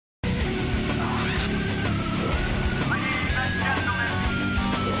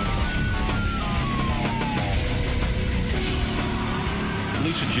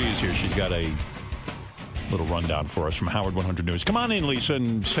here. She's got a little rundown for us from Howard 100 News. Come on in, Lisa,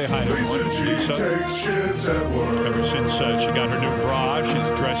 and say hi to everyone. Lisa takes shits at work. Ever since she got her new bra,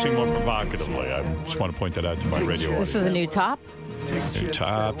 she's dressing more provocatively. I just want to point that out to my radio audience. This is a new top? New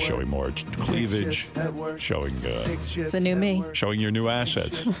top, showing more cleavage, showing... it's a new me. Showing your new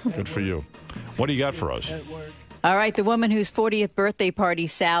assets. Good for you. What do you got for us? All right, the woman whose 40th birthday party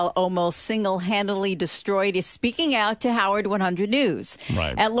Sal almost single-handedly destroyed is speaking out to Howard 100 News.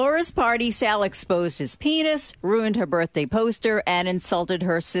 Right. At Laura's party, Sal exposed his penis, ruined her birthday poster, and insulted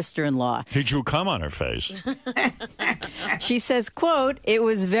her sister-in-law. He drew cum on her face. She says, quote, "It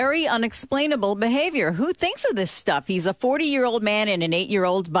was very unexplainable behavior. Who thinks of this stuff? He's a 40-year-old man in an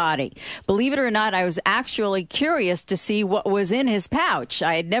 8-year-old body. Believe it or not, I was actually curious to see what was in his pouch.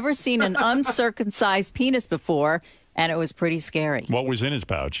 I had never seen an uncircumcised penis before, and it was pretty scary." What was in his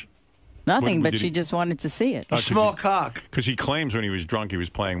pouch? Nothing, but she just wanted to see it. A small cock. Because he claims when he was drunk, he was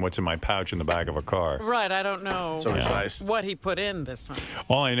playing What's in My Pouch in the back of a car. Right, I don't know what he put in this time.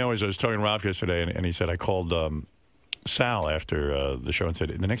 All I know is I was talking to Ralph yesterday, and he said, I called Sal after the show and said,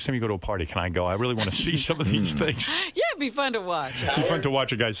 the next time you go to a party, can I go? I really want to see some of these things. Yeah, it'd be fun to watch. It'd be fun to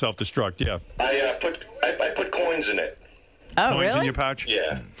watch a guy self-destruct, yeah. I put coins in it. Oh, Coins really? in your pouch?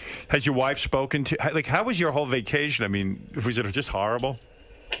 Yeah. Has your wife spoken to... Like, how was your whole vacation? I mean, was it just horrible?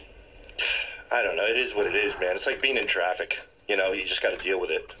 I don't know. It is what it is, man. It's like being in traffic. You know, you just got to deal with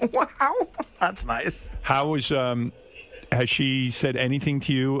it. Wow. That's nice. How was... has she said anything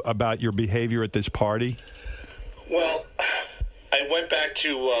to you about your behavior at this party? Well, I went back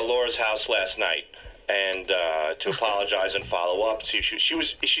to Laura's house last night and to apologize and follow up. See,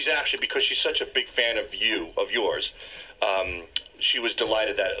 she's actually, because she's such a big fan of yours, she was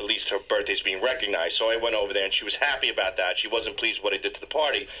delighted that at least her birthday's being recognized. So I went over there, and she was happy about that. She wasn't pleased with what I did to the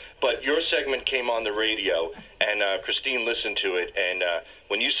party. But your segment came on the radio, and Christine listened to it. And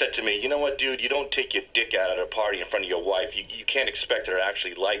when you said to me, you know what, dude, you don't take your dick out at a party in front of your wife. You can't expect her to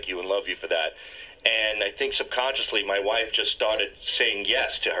actually like you and love you for that. And I think subconsciously my wife just started saying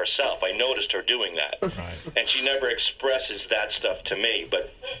yes to herself. I noticed her doing that. Right. And she never expresses that stuff to me.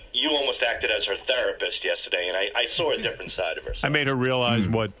 But you almost acted as her therapist yesterday, and I saw a different side of her. I made her realize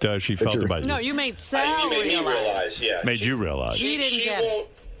what she felt about you. No, you made Sal you made me realize, yeah. Made you realize. She didn't get it.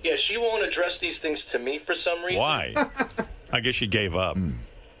 Yeah, she won't address these things to me for some reason. Why? I guess she gave up.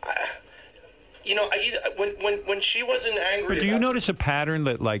 You know, when she wasn't angry. But do you notice a pattern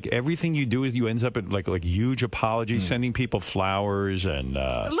that, like, everything you do is you ends up at like huge apologies, sending people flowers and.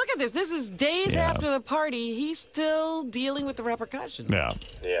 Look at this. This is days after the party. He's still dealing with the repercussions. Yeah.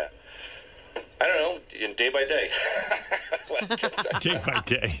 Yeah. I don't know. Day by day. Day by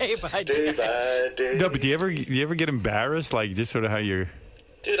day. Day by day. Day by day. No, but do you ever get embarrassed, like just sort of how you're?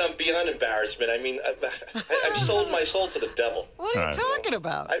 Dude, I'm beyond embarrassment. I mean, I've sold my soul to the devil. What are you talking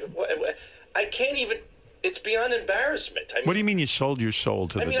about? I can't even. It's beyond embarrassment. I mean, What do you mean you sold your soul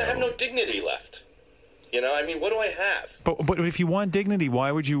to the devil? I have no dignity left. You know, I mean, what do I have? But if you want dignity,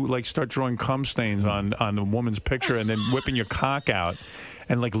 why would you like start drawing cum stains on the woman's picture and then whipping your cock out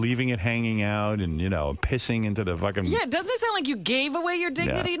and like leaving it hanging out and pissing into the fucking? Yeah, doesn't it sound like you gave away your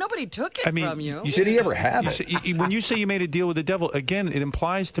dignity? Yeah. Nobody took it from you. Did he ever have it? When you say you made a deal with the devil, again, it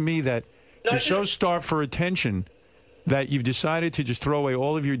implies to me that you're so starved for attention that you've decided to just throw away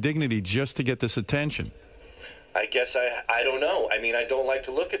all of your dignity just to get this attention. I guess I don't know. I mean, I don't like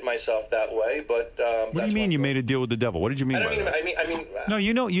to look at myself that way, but... what do you mean you made a deal with the devil? What did you mean by that? I mean... No,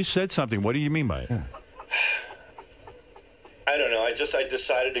 you said something. What do you mean by it? I don't know. I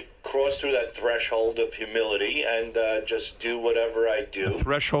decided to cross through that threshold of humility and just do whatever I do. The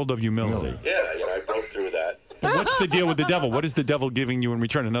threshold of humility. Yeah, I broke through that. But what's the deal with the devil? What is the devil giving you in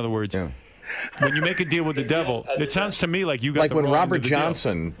return? In other words... When you make a deal with the devil, it sounds to me like you got like the when wrong Robert end of the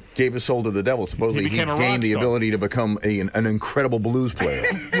Johnson gave his soul to the devil. Supposedly he gained the ability to become an incredible blues player.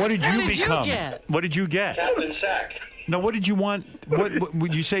 What did you become? What did you get? Captain Sack. No, what did you want? What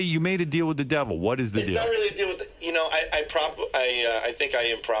would you say you made a deal with the devil? What is the deal? It's not really a deal with I think I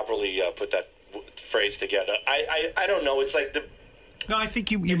improperly put that phrase together. I don't know. It's like the... No, I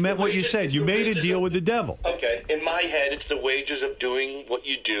think you meant what you said. You made a deal with the devil. Okay. In my head, it's the wages of doing what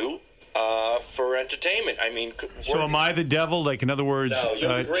you do for entertainment. I mean... So am I the devil? Like, in other words... No,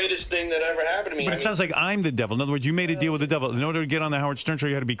 you're the greatest thing that ever happened to me. But it sounds like I'm the devil. In other words, you made a deal with the devil. In order to get on the Howard Stern show,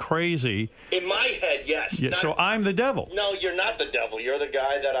 you had to be crazy. In my head, yes. Yeah, so I'm the devil. No, you're not the devil. You're the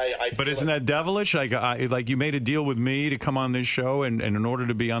guy that I But isn't that devilish? Like you made a deal with me to come on this show, and in order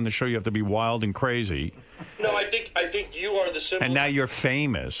to be on the show, you have to be wild and crazy. No, I I think you are the symbol. And now you're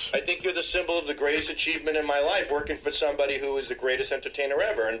famous. I think you're the symbol of the greatest achievement in my life, working for somebody who is the greatest entertainer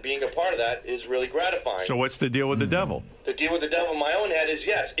ever, and being a part of that is really gratifying. So what's the deal with the devil? The deal with the devil in my own head is,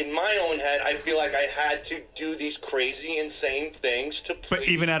 yes, in my own head, I feel like I had to do these crazy, insane things to please. But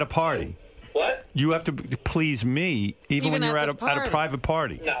even at a party. What? You have to please me even when you're at a private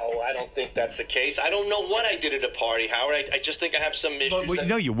party. No, I don't think that's the case. I don't know what I did at a party, Howard. I just think I have some issues. Well,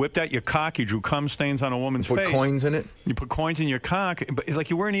 no, you whipped out your cock. You drew cum stains on a woman's face. Put coins in it? You put coins in your cock. But like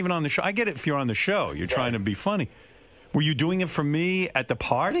you weren't even on the show. I get it if you're on the show. You're trying to be funny. Were you doing it for me at the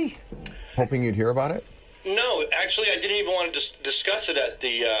party? Hoping you'd hear about it? No, actually, I didn't even want to discuss it at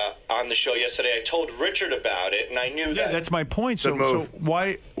the on the show yesterday. I told Richard about it, and I knew that. Yeah, that's my point. So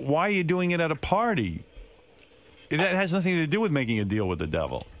why are you doing it at a party? That has nothing to do with making a deal with the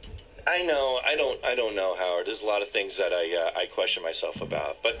devil. I know. I don't know, Howard. There's a lot of things that I question myself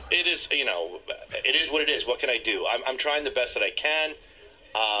about. But it is, it is what it is. What can I do? I'm trying the best that I can.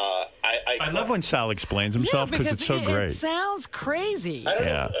 I love when Sal explains himself because it's so great. It sounds crazy. I don't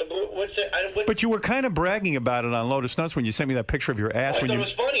know. What's it? But you were kind of bragging about it on Lotus Notes when you sent me that picture of your ass. I thought it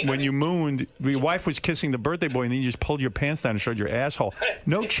was funny. When you mooned, your wife was kissing the birthday boy, and then you just pulled your pants down and showed your asshole.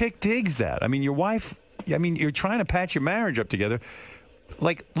 No chick digs that. I mean, your wife. I mean, you're trying to patch your marriage up together.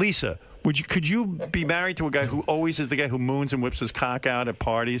 Like Lisa, could you be married to a guy who always is the guy who moons and whips his cock out at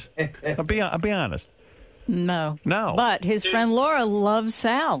parties? I'll be honest. No. No. But his friend Laura loves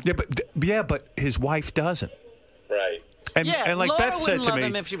Sal. Yeah, but his wife doesn't. Right. And like Laura Beth said wouldn't to love me,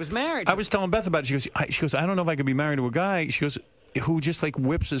 him if she was married. I was telling Beth about it. She goes, I don't know if I could be married to a guy. She goes, who just like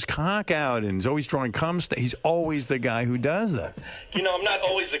whips his cock out and is always drawing cum. He's always the guy who does that. I'm not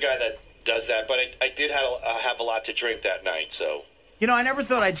always the guy that does that, but I did have a lot to drink that night, so. I never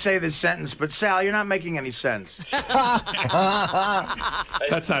thought I'd say this sentence, but Sal, you're not making any sense. That's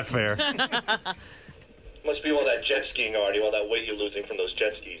not fair. Must be all that jet skiing, Artie, all that weight you're losing from those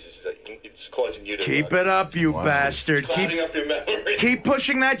jet skis. It's causing you to... Keep it up, you bastard. Clouding up your memory. Keep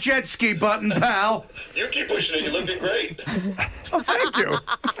pushing that jet ski button, pal. You keep pushing it. You're looking great. Oh, thank you.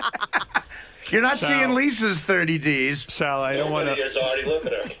 You're not seeing Lisa's 30 Ds. Sal, I don't want to... Look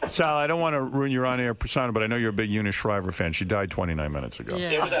at her. Sal, I don't want to ruin your on-air persona, but I know you're a big Eunice Shriver fan. She died 29 minutes ago.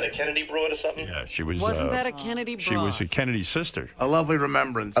 Yeah. Was that a Kennedy broad or something? Yeah, she was... Wasn't that a Kennedy broad? She was a Kennedy's sister. A lovely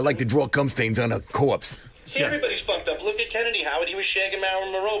remembrance. I like to draw cum stains on a corpse. See, everybody's fucked up. Look at Kennedy, Howard. He was shagging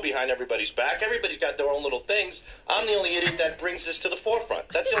Marilyn Monroe behind everybody's back. Everybody's got their own little things. I'm the only idiot that brings this to the forefront.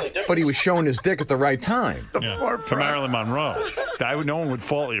 That's the only difference. But he was showing his dick at the right time. To Marilyn Monroe. No one would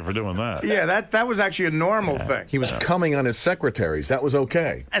fault you for doing that. Yeah, that was actually a normal thing. He was coming on his secretaries. That was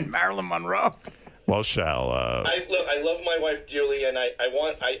okay. And Marilyn Monroe. Well, Sal... I love my wife dearly, and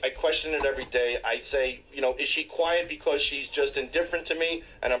I question it every day. I say, is she quiet because she's just indifferent to me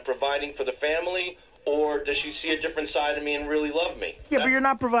and I'm providing for the family? Or does she see a different side of me and really love me? Yeah, but you're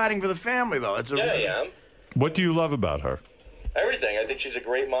not providing for the family, though. I am. What do you love about her? Everything. I think she's a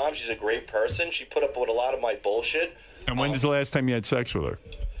great mom. She's a great person. She put up with a lot of my bullshit. And when was the last time you had sex with her?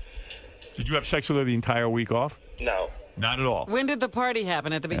 Did you have sex with her the entire week off? No. Not at all. When did the party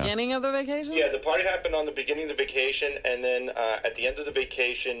happen? At the beginning of the vacation? Yeah, the party happened on the beginning of the vacation, and then at the end of the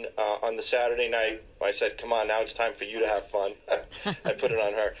vacation, on the Saturday night, I said, come on, now it's time for you to have fun. I put it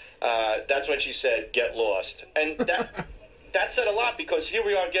on her. That's when she said, get lost. And that said a lot, because here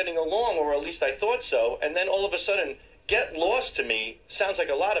we are getting along, or at least I thought so, and then all of a sudden, get lost to me sounds like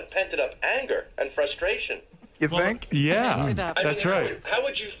a lot of pent-up anger and frustration. You think? Yeah, that's right. How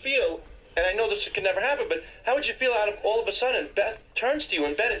would you feel... And I know this can never happen, but how would you feel out of all of a sudden Beth turns to you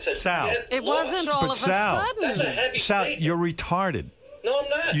in bed and says, Sal, it wasn't all of a sudden. That's a heavy Sal, statement. you're retarded. No, I'm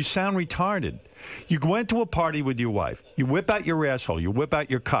not. You sound retarded. You went to a party with your wife. You whip out your asshole. You whip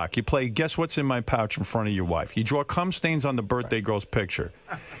out your cock. You play Guess What's in My Pouch in front of your wife. You draw cum stains on the birthday girl's picture.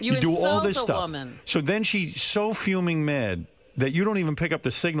 You do all this insult a stuff. woman. So then she's so fuming mad that you don't even pick up the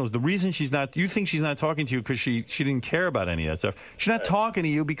signals. The reason you think she's not talking to you because she didn't care about any of that stuff. She's not talking to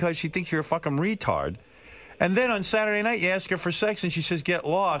you because she thinks you're a fucking retard. And then on Saturday night, you ask her for sex, and she says, get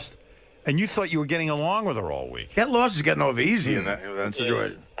lost. And you thought you were getting along with her all week. Get lost is getting over easy in that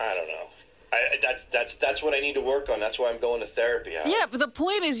situation. I don't know. That's what I need to work on. That's why I'm going to therapy. Yeah, but the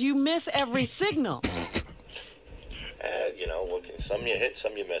point is you miss every signal. Some you hit,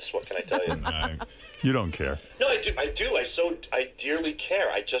 some you miss. What can I tell you? You don't care. No, I do. I dearly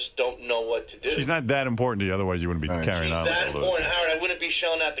care. I just don't know what to do. She's not that important to you, otherwise you wouldn't be carrying on. She's that important, Howard. I wouldn't be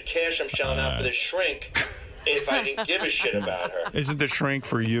shelling out the cash I'm shelling out for this shrink if I didn't give a shit about her. Isn't the shrink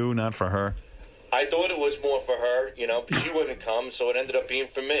for you, not for her? I I thought it was more for her, but she wouldn't come, so it ended up being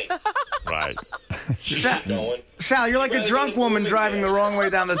for me. Right. Sal, you're like a drunk woman driving the wrong way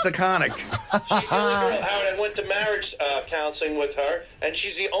down the Taconic. She's the only girl, Howard. I went to marriage counseling with her, and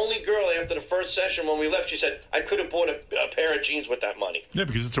she's the only girl after the first session when we left. She said, I could have bought a pair of jeans with that money. Yeah,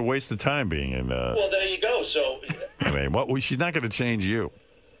 because it's a waste of time being in. Well, there you go. So, I mean, she's not going to change you.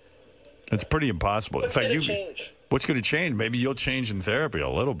 It's pretty impossible. What's going to change? What's going to change? Maybe you'll change in therapy a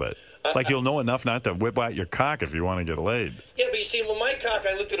little bit. Like you'll know enough not to whip out your cock if you want to get laid. Yeah, but you see, with my cock,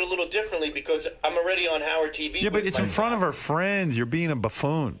 I looked at it a little differently because I'm already on Howard TV. Yeah, but it's in front of her friends. You're being a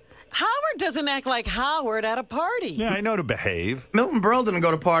buffoon. Howard doesn't act like Howard at a party. Yeah, I know to behave. Milton Berle didn't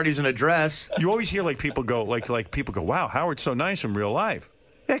go to parties in a dress. You always hear people go, wow, Howard's so nice in real life.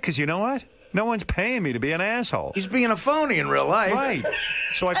 Yeah, because you know what? No one's paying me to be an asshole. He's being a phony in real life. Right.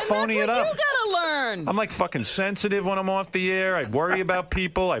 So I phony it up. You gotta learn. I'm like fucking sensitive when I'm off the air. I worry about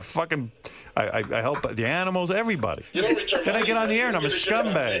people. I help the animals, everybody. You don't return Then I get on the air and I'm a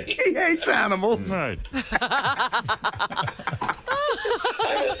scumbag. He hates animals. Right.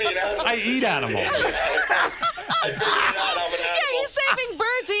 I must be an animal. I eat animals. I figured it out. I'm an animal. Yeah, he's saving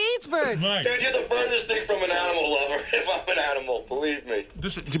birds. He eats birds. Right. Dude, you're the furthest thing from an animal lover. If I'm an animal, believe me.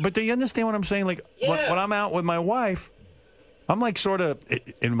 But do you understand what I'm saying? Like, when I'm out with my wife, I'm like sort of,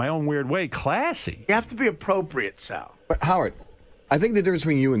 in my own weird way, classy. You have to be appropriate, Sal. But Howard, I think the difference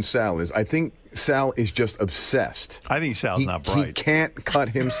between you and Sal is I think Sal is just obsessed. I think Sal's not bright. He can't cut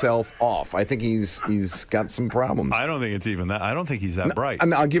himself off. I think he's got some problems. I don't think it's even that. I don't think he's that bright.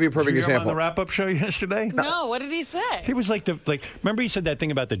 I'll give you a perfect Did you hear him example. on the wrap-up show yesterday? No, what did he say? He was remember he said that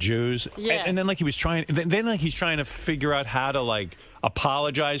thing about the Jews? Yes. And then he was trying, then he's trying to figure out how to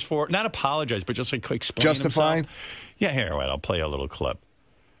apologize for it. Not apologize, but just explain Justify? himself. Yeah, here, wait, I'll play a little clip.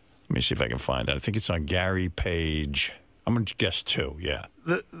 Let me see if I can find it. I think it's on Gary Page. I'm going to guess 2, yeah.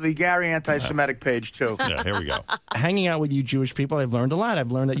 The Gary anti-Semitic page, too. Yeah, here we go. Hanging out with you Jewish people, I've learned a lot.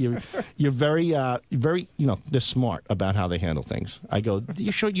 I've learned that you're very, they're smart about how they handle things. I go,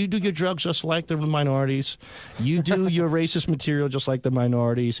 you do your drugs just like the minorities. You do your racist material just like the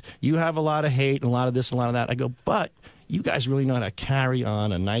minorities. You have a lot of hate and a lot of this and a lot of that. I go, but you guys really know how to carry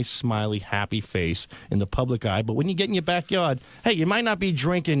on a nice, smiley, happy face in the public eye. But when you get in your backyard, hey, you might not be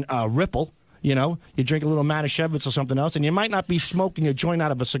drinking Ripple. You drink a little Manischewitz or something else, and you might not be smoking a joint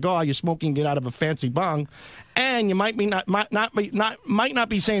out of a cigar. You're smoking it out of a fancy bong, and you might not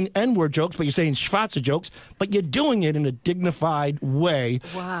be saying N-word jokes, but you're saying Schwarzer jokes. But you're doing it in a dignified way,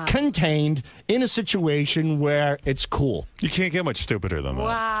 contained in a situation where it's cool. You can't get much stupider than that.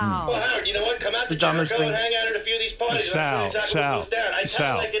 Wow. Well, Howard, you know what? Come out to Jericho and hang out at a few of these parties. Sal, I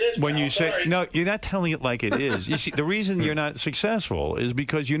tell it like it is, when pal. you say Sorry. no, you're not telling it like it is. You see, the reason you're not successful is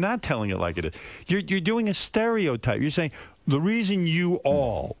because you're not telling it like it is. You're doing a stereotype. You're saying the reason you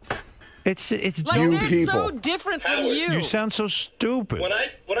all. It's like you they're people. so different from Howard, you. You sound so stupid. When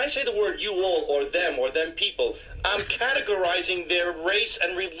I say the word you all or them people, I'm categorizing their race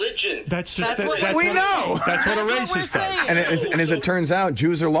and religion. That's just That's what we know. That's what a That's what we're racist does. saying. And as it turns out,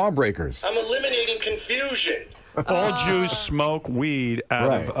 Jews are lawbreakers. I'm eliminating confusion. All Jews smoke weed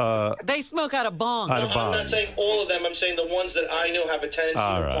out of They smoke out of bongs. out of I'm not bongs. saying all of them. I'm saying the ones that I know have a tendency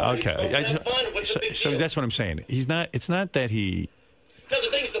All to right, party. okay. Have fun. What's the big So deal? that's what I'm saying. He's not. It's not that he. No, the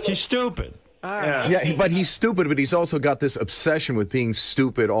thing is that He's stupid. Yeah, but he's stupid, but he's also got this obsession with being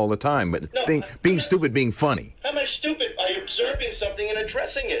stupid all the time. But being stupid, being funny. how am I stupid by observing something and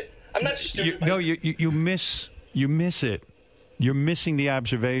addressing it? I'm not stupid. You miss it. You're missing the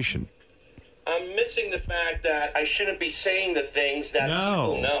observation. I'm missing the fact that I shouldn't be saying the things that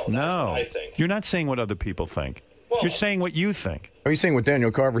people know. That's what I think. You're not saying what other people think. Well, You're saying what you think. Are you saying what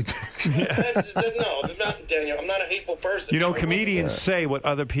Daniel Carver thinks? No, I'm not, Daniel. I'm not a hateful person. You know, comedians say what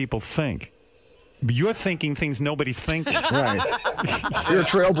other people think. But you're thinking things nobody's thinking. Right. You're a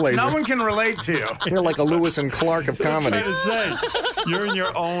trailblazer. No one can relate to you. You're like a Lewis and Clark of comedy. I'm trying to say, you're in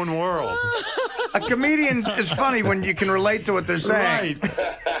your own world. A comedian is funny when you can relate to what they're saying.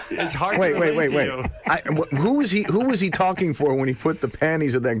 Right. It's hard Wait. to relate to you. Who was he talking for when he put the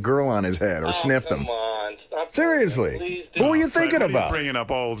panties of that girl on his head or sniffed them? Come on, stop. Seriously. Please Who were you Fred, thinking what are you about? bringing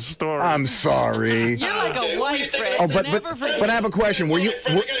up old stories. I'm sorry. You're like a white Fred. Oh, You but never forget. I have a question. Were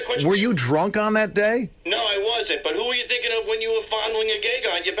you drunk on that day? No, I wasn't. But who were you thinking of when you were fondling a gay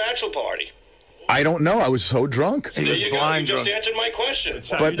guy at your bachelor party? I don't know. I was so drunk. There you go. You blind just drunk. answered my question.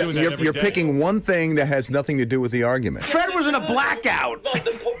 But You do that every you're day. picking one thing that has nothing to do with the argument. Fred was in a blackout. No,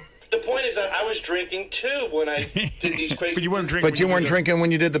 the point is that I was drinking too when I did these crazy. But you weren't drinking. But you weren't drinking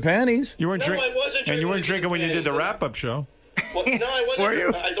when you did the panties. You weren't No, drinking. I wasn't And you weren't drinking drinking when you did the panties. wrap-up show. Well, no, I wasn't. Were you?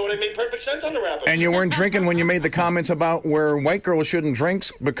 I thought I made perfect sense on the wrap-up. And you weren't drinking when you made the comments about where white girls shouldn't drink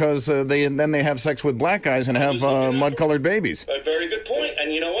because then they have sex with black guys and have mud-colored babies. A very good point.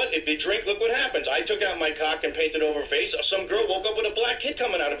 And you know what? If you drink, look what happens. I took out my cock and painted over her face. Some girl woke up with a black kid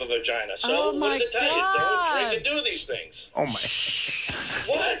coming out of her vagina. So what does it tell you? Don't drink and do these things. Oh, my.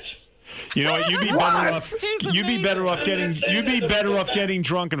 What? You know what? You'd be better off. You'd be better off getting. You'd be better off getting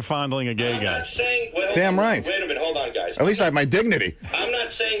drunk and fondling a gay I'm guy. not saying. Well, Damn right. Wait a minute. Hold on, guys. At least I have my dignity. I'm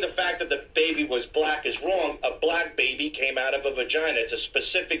not saying the fact that the baby was black is wrong. A black baby came out of a vagina. It's a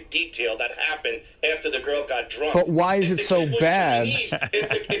specific detail that happened after the girl got drunk. But why is it so bad?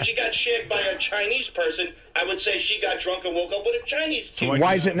 If she got shagged by a Chinese person, I would say she got drunk and woke up with a Chinese kid.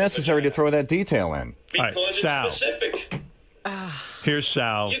 Why is it necessary to throw that detail in? Because All right, Sal. it's specific. Here's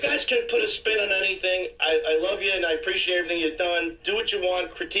Sal. You guys can put a spin on anything. I love you and I appreciate everything you've done. Do what you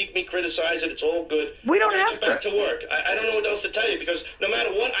want. Critique me, criticize it. It's all good. We don't have Get back to work. I don't know what else to tell you because no matter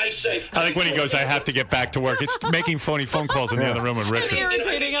what I say. I like when he goes, I have to get back to work. It's making phony phone calls in the other room with Richard.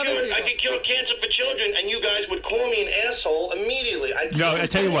 Irritating other people. I could cure cancer for children and you guys would call me an asshole immediately. No, I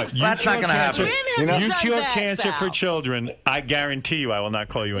tell you what. You That's not cure gonna cancer- happen. You cure that, cancer for Sal. children. I guarantee you I will not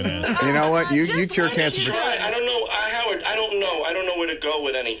call you an ass. You know what? You Just cure why cancer. don't you For, try? I don't know. Howard, I don't know. I don't know where to go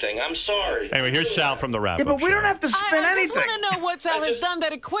with anything. I'm sorry. Anyway, here's Sal from the wrap-up Yeah, but we show. don't have to spin I anything. just want to know what Sal has done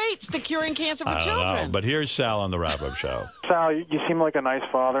that equates to curing cancer for I don't children. know, but here's Sal on the wrap-up show. Sal, you seem like a nice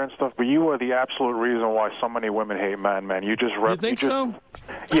father and stuff, but you are the absolute reason why so many women hate men, man. You just You think so?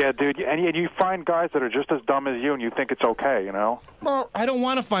 Yeah, dude. And you find guys that are just as dumb as you, and you think it's okay, you know? Well, I don't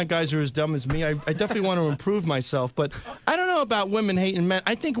want to find guys who are as dumb as me. I definitely want to improve myself, but I don't know about women hating men.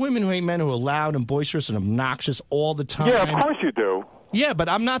 I think women who hate men who are loud and boisterous and obnoxious all the time. Yeah, of course you do. Yeah, but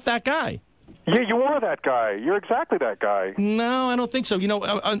I'm not that guy. Yeah, you are that guy. You're exactly that guy. No, I don't think so. You know,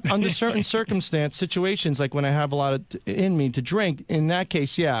 under certain situations, like when I have a lot of in me to drink, in that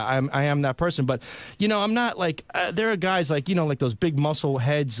case, yeah, I am that person. But, you know, I'm not like, there are guys like, you know, like those big muscle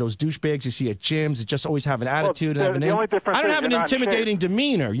heads, those douchebags you see at gyms that just always have an attitude. the and only difference I don't is have an you're not intimidating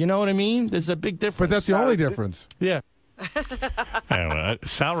demeanor. You know what I mean? There's a big difference. But that's the only difference. Yeah. Anyway,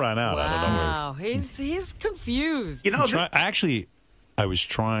 Sal ran out. I don't know where. Wow, he's confused. You know, Actually, I was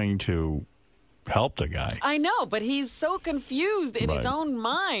trying to help the guy. I know, but he's so confused in his Right. own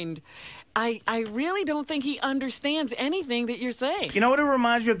mind. I really don't think he understands anything that you're saying. you know what it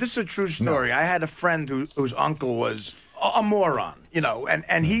reminds me of? This is a true story. I had a friend whose uncle was a moron, you know,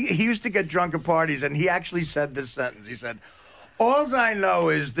 and he used to get drunk at parties, and he actually said this sentence. He said, "All I know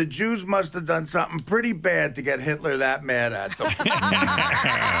is the Jews must have done something pretty bad to get Hitler that mad at them."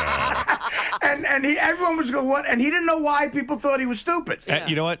 and everyone was going, "What?" And he didn't know why people thought he was stupid.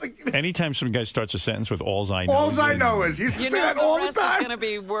 You know what? Anytime some guy starts a sentence with "All's I know," All I know is he used to You say know that the all the rest is time. going to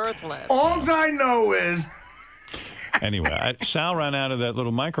be worthless. All I know is. Anyway, Sal ran out of that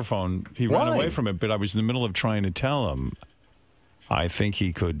little microphone. He ran Why? away from it, but I was in the middle of trying to tell him I think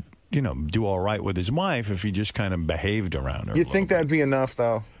he could, you know, do all right with his wife if he just kind of behaved around her. You think that'd be enough,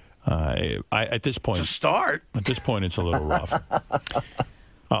 though? At this point, To start. At this point, it's a little rough.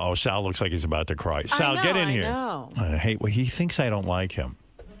 Uh-oh, Sal looks like he's about to cry. Sal, know, get in I here. know. I hate. Well, he thinks I don't like him.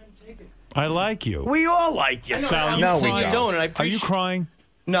 I like you. We all like you. Sal, you No, we crying? don't. And I Are you crying?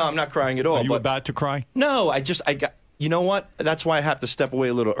 No, I'm not crying at all. Are you but about to cry? No, I got. You know what? That's why I have to step away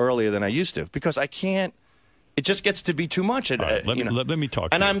a little earlier than I used to because I can't. It just gets to be too much. All right, let me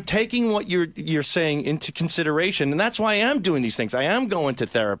talk to And you. I'm taking what you're saying into consideration, and that's why I am doing these things. I am going to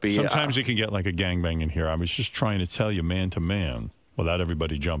therapy. Sometimes it can get like a gangbang in here. I was just trying to tell you man to man without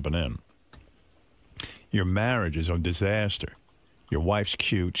everybody jumping in. Your marriage is a disaster. Your wife's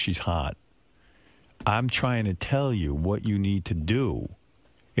cute. She's hot. I'm trying to tell you what you need to do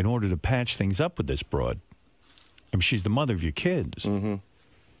in order to patch things up with this broad. I mean, she's the mother of your kids. Mm-hmm.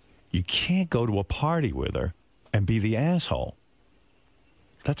 You can't go to a party with her and be the asshole.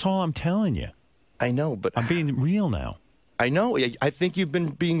 That's all I'm telling you. I know, but I'm being real now. I know. I think you've been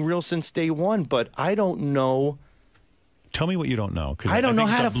being real since day one, but I don't know. Tell me what you don't know. 'Cause I don't know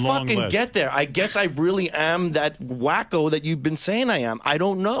think how it's to a long fucking list. get there. I guess I really am that wacko that you've been saying I am. I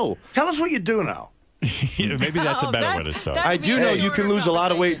don't know. Tell us what you do now. Maybe that's a Oh, better that- way to start. that- I do know Hey. you can lose a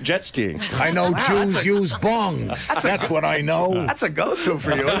lot of weight jet skiing. I know Jews use bongs. That's what I know. That's a go-to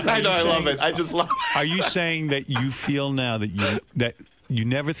for you. I know. I love it. I just love. Are you saying that you feel now that you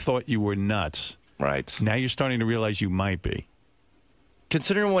never thought you were nuts? Right. Now you're starting to realize you might be.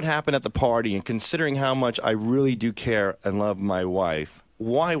 Considering what happened at the party and considering how much I really do care and love my wife,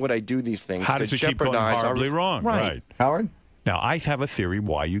 why would I do these things? How to does it keep going jeopardize horribly our... wrong? Right. Howard? Now, I have a theory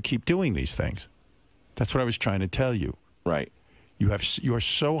why you keep doing these things. That's what I was trying to tell you. Right. You're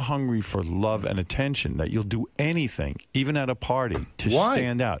so hungry for love and attention that you'll do anything, even at a party, to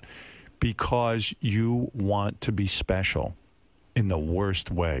stand out, because you want to be special in the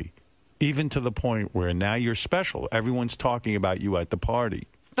worst way, even to the point where now you're special. Everyone's talking about you at the party.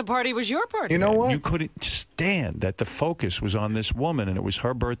 The party was your party. You know what? You couldn't stand that the focus was on this woman, and it was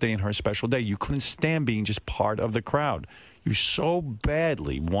her birthday and her special day. You couldn't stand being just part of the crowd. You so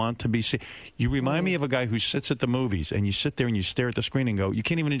badly want to be seen. You remind me of a guy who sits at the movies, and you sit there and you stare at the screen and go, you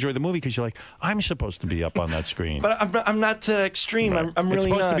can't even enjoy the movie because you're like, I'm supposed to be up on that screen. But I'm not to that extreme. Right. I'm really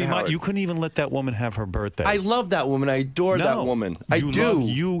supposed not. to be Howard. you couldn't even let that woman have her birthday. I love that woman. I adore that woman. I do.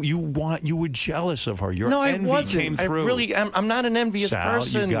 You were jealous of her. Your no, envy I wasn't. came through. I really am. I'm not an envious Sal,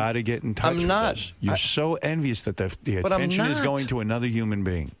 person. you got to get in touch I'm with not. this. You're so envious that the But I'm attention is not. going to another human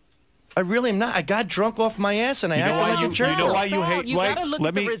being. I really am not. I got drunk off my ass and I acted like a jerk. You know why you hate? You got to look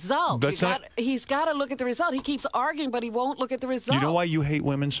at the result. That's He's got to look at the result. He keeps arguing, but he won't look at the result. You know why you hate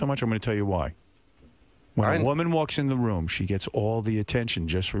women so much? I'm going to tell you why. When a woman walks in the room, she gets all the attention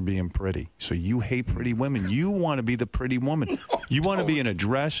just for being pretty. So you hate pretty women. You want to be the pretty woman. You want to be in a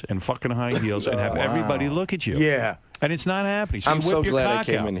dress and fucking high heels and have everybody look at you. Yeah. And it's not happening. So I'm you whip so your glad I cock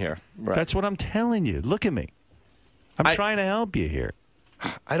came out. in here. Right. That's what I'm telling you. Look at me. I'm trying to help you here.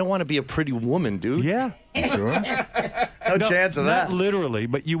 I don't want to be a pretty woman, dude. Yeah. Sure. No chance of that. Not literally,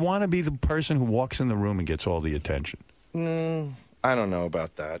 but you want to be the person who walks in the room and gets all the attention. I don't know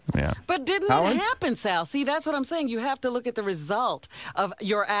about that. Yeah. But didn't it happen, Sal? See, that's what I'm saying. You have to look at the result of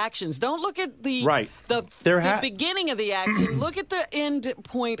your actions. Don't look at the the beginning of the action. Look at the end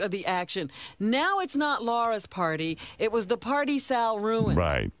point of the action. Now it's not Laura's party. It was the party Sal ruined.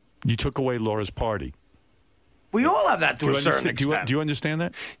 Right. You took away Laura's party. We all have that to a certain extent. Do you understand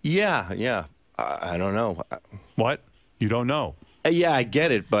that? Yeah, yeah. I don't know. What? You don't know? Yeah, I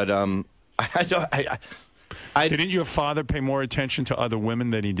get it, but I don't. Didn't your father pay more attention to other women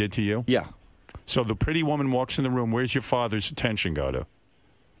than he did to you? Yeah. So the pretty woman walks in the room. Where's your father's attention go to?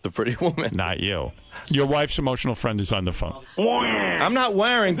 The pretty woman. Not you. Your wife's emotional friend is on the phone. I'm not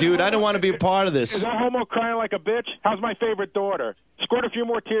wearing, dude. I don't want to be a part of this. Is that homo crying like a bitch? How's my favorite daughter? Squirt a few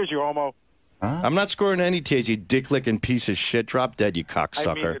more tears, you homo. I'm not scoring any tears, you dick-licking piece of shit. Drop dead, you cocksucker.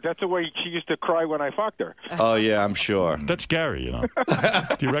 I mean, that's the way she used to cry when I fucked her. Oh, yeah, I'm sure. That's Gary, you know.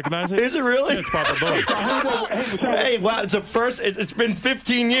 Do you recognize it? Is it really? Yeah, it's Papa Billy. Hey, wow, it's the first. It's been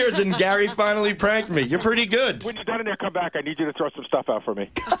 15 years, and Gary finally pranked me. You're pretty good. When you're done in there, come back. I need you to throw some stuff out for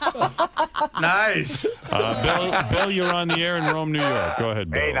me. Nice. Bill, you're on the air in Rome, New York. Go ahead,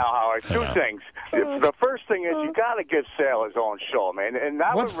 Bill. Hey, now, Howard, two things. The first thing is you got to give Sal his own show, man. And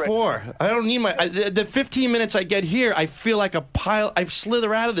now What for? I don't need my... the 15 minutes I get here, I feel like a pile... I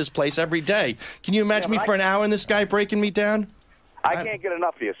slither out of this place every day. Can you imagine me for an hour and this guy breaking me down? I can't get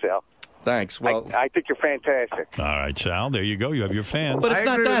enough of you, Sal. Thanks. Well, I think you're fantastic. All right, Sal, there you go. You have your fans. But it's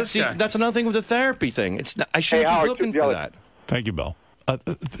not that. See, that's another thing with the therapy thing. It's not, I shouldn't be looking for that. Thank you, Bill.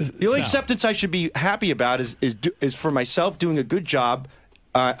 The only acceptance I should be happy about is for myself doing a good job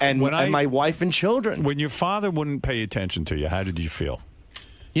and my wife and children. When your father wouldn't pay attention to you, how did you feel?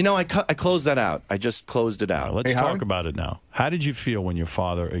 You know, I closed that out. I just closed it out. Right, let's talk about it now. How did you feel when your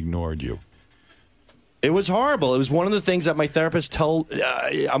father ignored you? It was horrible. It was one of the things that my therapist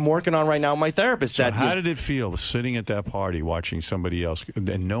I'm working on right now with my therapist. So how did it feel sitting at that party watching somebody else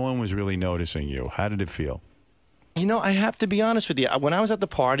and no one was really noticing you? How did it feel? You know, I have to be honest with you. When I was at the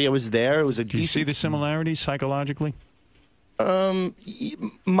party, I was there. It was a Do you see the similarities psychologically?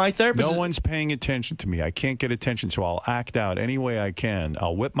 My therapist... No one's paying attention to me. I can't get attention, so I'll act out any way I can.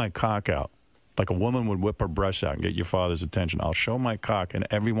 I'll whip my cock out like a woman would whip her breast out and get your father's attention. I'll show my cock, and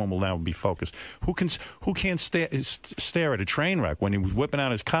everyone will now be focused. Who can't stare at a train wreck when he was whipping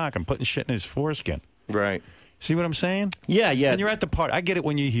out his cock and putting shit in his foreskin? Right. See what I'm saying? Yeah, yeah. When you're at the party, I get it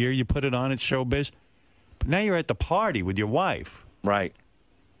when you're here, you put it on, it's showbiz. But now you're at the party with your wife. Right.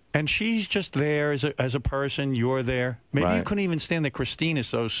 And she's just there as a person. You're there. Maybe you couldn't even stand that Christine is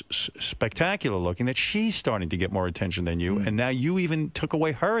so spectacular looking that she's starting to get more attention than you. And now you even took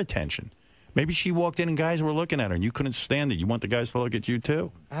away her attention. Maybe she walked in and guys were looking at her and you couldn't stand it. You want the guys to look at you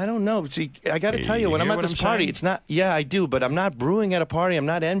too. I don't know. See, I got to tell you, when I'm at this party, it's not. Yeah, I do, but I'm not brewing at a party. I'm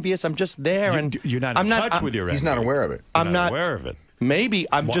not envious. I'm just there, and you're not in touch with your envy. He's not aware of it. I'm not aware of it. Maybe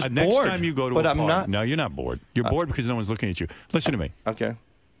I'm just next bored. Next time you go to but a I'm party, not. no, you're not bored. You're bored because no one's looking at you. Listen to me. Okay.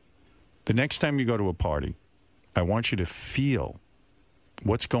 The next time you go to a party, I want you to feel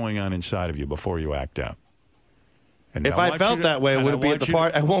what's going on inside of you before you act out. And if I felt that way, I wouldn't be at the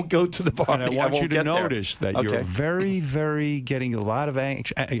party. I won't go to the party. And I want you to notice that you're very, very getting a lot of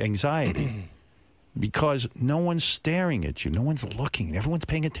anxiety because no one's staring at you. No one's looking. Everyone's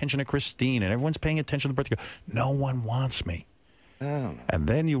paying attention to Christine, and everyone's paying attention to the birthday girl. No one wants me. And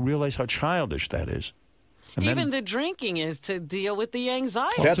then you realize how childish that is. And Even then, the drinking is to deal with the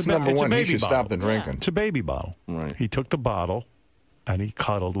anxiety. That's number one. He should stop the drinking. It's a baby bottle. Right. He took the bottle, and he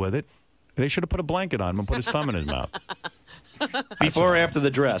cuddled with it. They should have put a blanket on him and put his thumb in his mouth. Before or after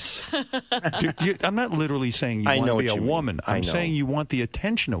the dress? I'm not literally saying you want to be a woman. I'm saying you want the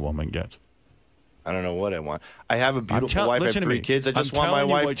attention a woman gets. I don't know what I want. I have a beautiful wife. I have 3 kids. I just want my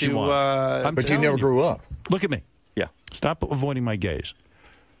wife to... but you never grew up. Look at me. Yeah. Stop avoiding my gaze.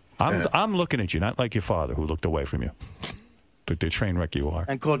 I'm looking at you, not like your father who looked away from you. The train wreck you are.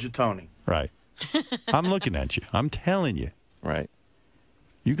 And called you Tony. Right. I'm looking at you. I'm telling you. Right.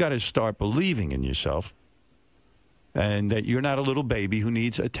 You got to start believing in yourself and that you're not a little baby who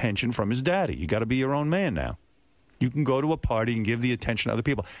needs attention from his daddy. You got to be your own man now. You can go to a party and give the attention to other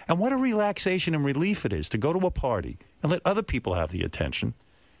people. And what a relaxation and relief it is to go to a party and let other people have the attention.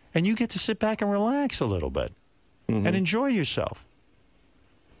 And you get to sit back and relax a little bit and enjoy yourself.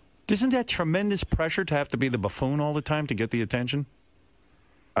 Isn't that tremendous pressure to have to be the buffoon all the time to get the attention?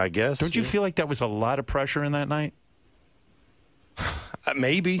 I guess. Don't you feel like that was a lot of pressure in that night?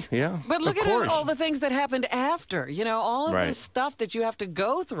 Maybe, yeah. But look at all the things that happened after. You know, all of this stuff that you have to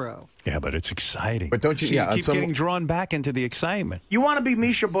go through. Yeah, but it's exciting. But don't you? So you keep getting drawn back into the excitement. You want to be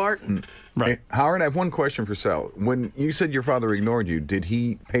Misha Barton? Right. Hey, Howard, I have one question for Sal. When you said your father ignored you, did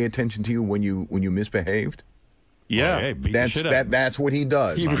he pay attention to you when you misbehaved? Yeah. Hey, that's what he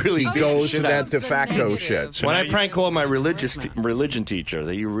does. He really goes to that de facto shit. So when I prank called my religion teacher,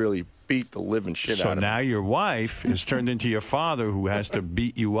 that you really beat the living shit out of him. So now your wife is turned into your father who has to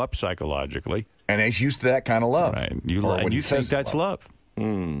beat you up psychologically. And he's used to that kind of love. Right. And you think that's love.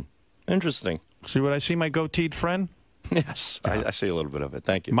 Interesting. See what I see, my goateed friend? Yes. I see a little bit of it.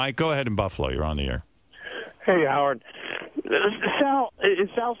 Thank you. Mike, go ahead in Buffalo. You're on the air. Hey, Howard. Sal, is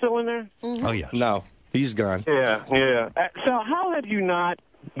Sal still in there? Oh, yes. No. He's gone. Yeah. Sal, how have you not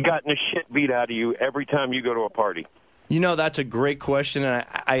gotten the shit beat out of you every time you go to a party? You know, that's a great question, and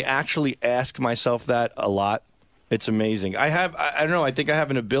I actually ask myself that a lot. It's amazing. I don't know, I think I have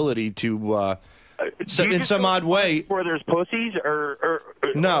an ability to, in some odd way... Where there's pussies, or...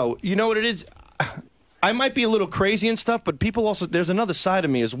 No, you know what it is? I might be a little crazy and stuff, but people also, there's another side of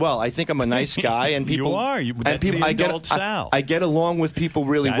me as well. I think I'm a nice guy, and people... You are. That's people, the adult Sal. I get along with people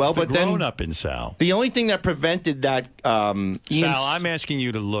really well, but then... grown-up in Sal. The only thing that prevented that... Sal, I'm asking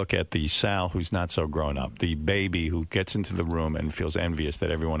you to look at the Sal who's not so grown-up, the baby who gets into the room and feels envious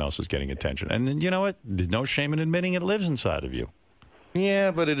that everyone else is getting attention. And then, you know what? There's no shame in admitting it lives inside of you. Yeah,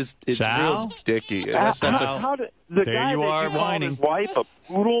 but it's Sal? real dicky. There you are, whining. His wife, a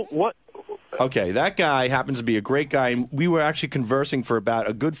poodle, what... Okay, that guy happens to be a great guy, and we were actually conversing for about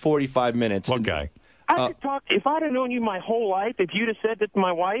a good 45 minutes. What guy? I could talk. If I'd have known you my whole life, if you'd have said that to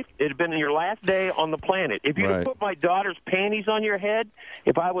my wife, it'd have been your last day on the planet. If you'd have put my daughter's panties on your head,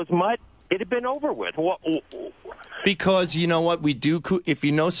 if I was mutt, it'd have been over with. Because you know what we do, if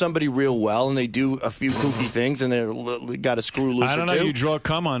you know somebody real well and they do a few kooky things and they got a screw loose. I don't know. You draw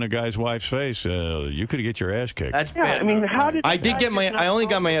cum on a guy's wife's face, you could get your ass kicked. That's bad. I mean, how did I did get my? I only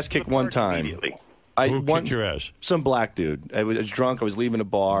got my ass kicked one time. Who kicked your ass? Some black dude. I was drunk. I was leaving a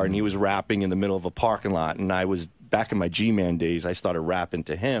bar and he was rapping in the middle of a parking lot, and I was. Back in my G-Man days, I started rapping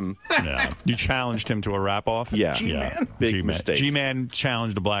to him. Yeah. You challenged him to a rap-off? Yeah. G-Man? Big mistake. G-Man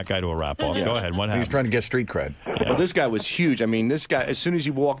challenged a black guy to a rap-off. Yeah. Go ahead. What happened? He was trying to get street cred. Yeah. Well, this guy was huge. I mean, this guy, as soon as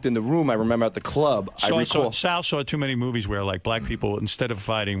he walked in the room, I remember at the club, Sal saw too many movies where, like, black people, instead of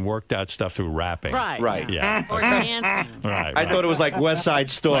fighting, worked out stuff through rapping. Right. Yeah. Or dancing. Right. I thought it was like West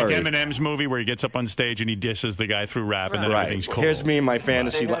Side Story. Like Eminem's movie where he gets up on stage and he disses the guy through rap and then everything's cool. Here's me in my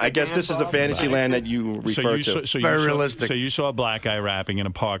fantasy land. I guess this is the fantasy land that you refer to. Very realistic. So you saw a black guy rapping in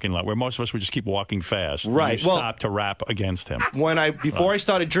a parking lot where most of us would just keep walking fast. Right. You stopped to rap against him. Before I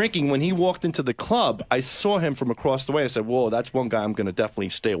started drinking, when he walked into the club, I saw him from across the way. I said, "Whoa, that's one guy I'm going to definitely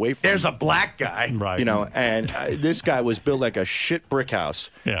stay away from." There's a black guy. Right. You know, and this guy was built like a shit brick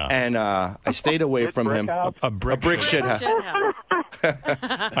house. Yeah. And I stayed away from him. A brick shit house. All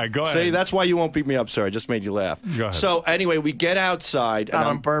right, go ahead. See, that's why you won't beat me up, sir. I just made you laugh. Go ahead. So anyway, we get outside. Not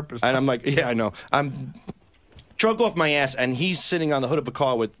on purpose. And I'm like, yeah, I know. I'm drunk off my ass, and he's sitting on the hood of a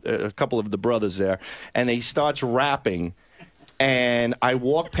car with a couple of the brothers there, and he starts rapping. And I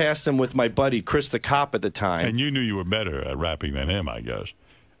walk past him with my buddy, Chris the cop at the time. And you knew you were better at rapping than him, I guess.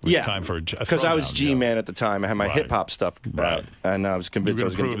 It was time for because I was G-Man at the time. I had my hip-hop stuff out, and I was convinced I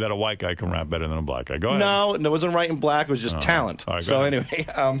was going to prove that a white guy can rap better than a black guy. Go ahead. No, it wasn't right and black. It was just talent. All right, so anyway,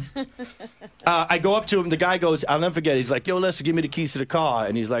 I go up to him. The guy goes, I'll never forget. He's like, yo, Lester, give me the keys to the car.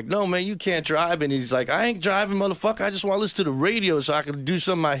 And he's like, no, man, you can't drive. And he's like, I ain't driving, motherfucker. I just want to listen to the radio so I can do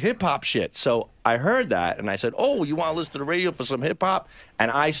some of my hip-hop shit. So I heard that, and I said, oh, you want to listen to the radio for some hip-hop? And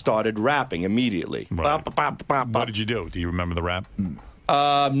I started rapping immediately. Right. What did you do? Do you remember the rap?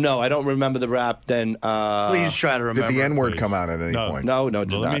 No, I don't remember the rap. Then please try to remember. Did the N-word come out at any point? No,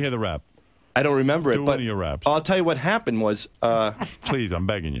 let me hear the rap. I don't remember it. Do but one of your raps. I'll tell you what happened was. Please, I'm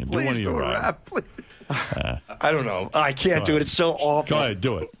begging you. Do one of your raps. I don't know. I can't do it. It's so awful. Go ahead,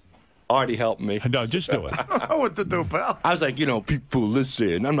 do it. Artie helped me. No, just do it. I don't know what to do, pal. I was like, people,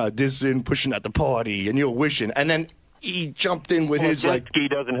 listen. I'm not dissing, pushing at the party, and you're wishing. And then he jumped in with his like. Ski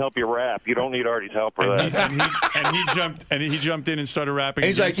doesn't help you rap. You don't need Artie's help for that. And he jumped in and started rapping. And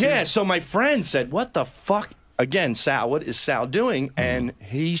he's like, yeah. So my friend said, what the fuck? Again, Sal, what is Sal doing? And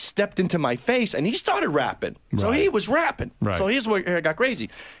he stepped into my face and he started rapping. Right. So he was rapping. Right. So here's where it got crazy.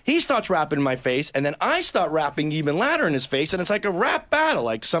 He starts rapping in my face, and then I start rapping even louder in his face, and it's like a rap battle,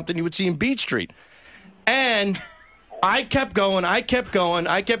 like something you would see in Beach Street. And I kept going,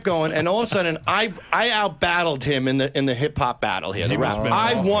 and all of a sudden I out-battled him in the hip-hop battle here. The rap.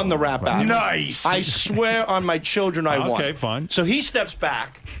 I won the rap battle. Nice. I swear on my children I won. Okay, fine. So he steps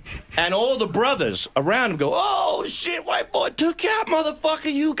back, and all the brothers around him go, oh, shit, white boy took you out,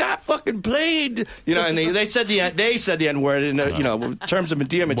 motherfucker. You got fucking played. And they said the N-word in terms of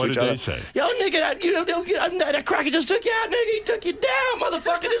endearment to each other. What did they say? Yo, nigga, that cracker just took you out, nigga. He took you down,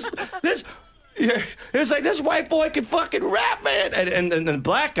 motherfucker. This yeah, it's like this white boy can fucking rap, man. And the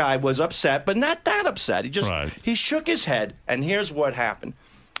black guy was upset, but not that upset. He shook his head, and here's what happened.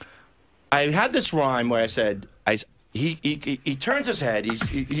 I had this rhyme where I said, he turns his head,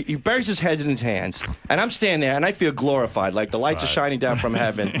 he buries his head in his hands, and I'm standing there, and I feel glorified, like the lights are shining down from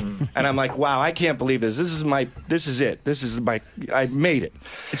heaven, and I'm like, wow, I can't believe this. This is it. I made it.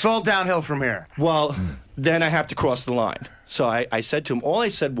 It's all downhill from here. Well, then I have to cross the line. So I said to him, all I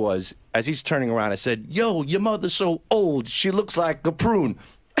said was, as he's turning around, I said, yo, your mother's so old, she looks like a prune.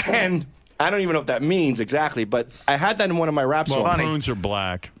 And I don't even know what that means exactly, but I had that in one of my rap songs. Well, prunes are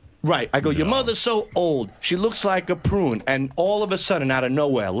black. Right. I go, your mother's so old, she looks like a prune. And all of a sudden, out of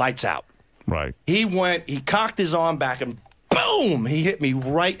nowhere, lights out. Right. He cocked his arm back, and boom, he hit me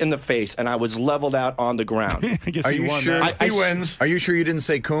right in the face, and I was leveled out on the ground. I guess he won that. He wins. Are you sure you didn't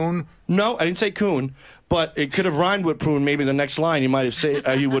say coon? No, I didn't say coon. But it could have rhymed with prune. Maybe the next line you might have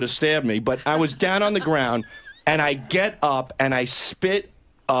said you would have stabbed me. But I was down on the ground, and I get up and I spit.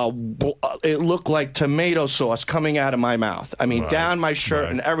 It looked like tomato sauce coming out of my mouth. I mean, down my shirt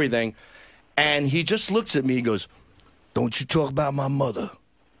and everything. And he just looks at me. He goes, "Don't you talk about my mother?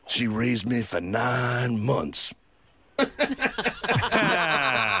 She raised me for 9 months."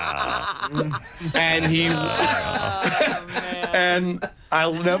 And he and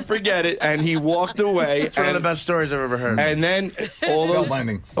I'll never forget it. And he walked away. It's one of the best stories I've ever heard. And then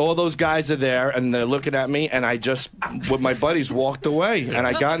all those guys are there, and they're looking at me. And I just, with my buddies, walked away. And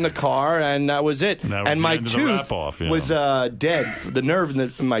I got in the car, and that was it. And my tooth was dead. The nerve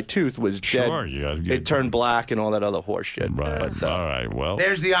in my tooth was dead. Sure, it turned black and all that other horse shit. Right. But, all right. Well,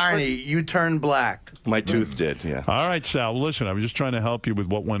 there's the irony. You turned black. My tooth did. Yeah. All right, Sal. Listen, I was just trying to help you with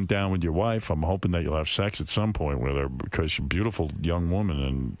what went down with your wife. I'm hoping that you'll have sex at some point with her because she's a beautiful young woman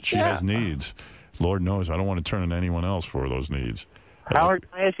and she has needs. Lord knows, I don't want to turn to anyone else for those needs. Howard,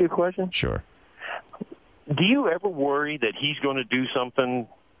 can I ask you a question? Sure. Do you ever worry that he's going to do something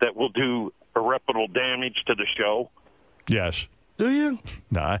that will do irreparable damage to the show? Yes. Do you?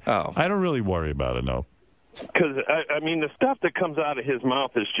 No, I don't really worry about it, no. Because, I mean, the stuff that comes out of his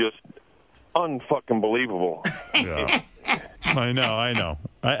mouth is just unfucking believable. Yeah. I know. I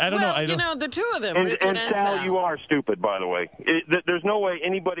don't know. You know, the two of them, and Richard and Sal, you are stupid, by the way. There's no way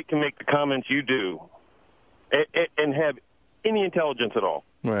anybody can make the comments you do and have any intelligence at all.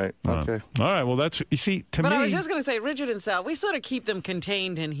 Right. Okay. All right. Well, that's, you see, to me. But I was just going to say, Richard and Sal, we sort of keep them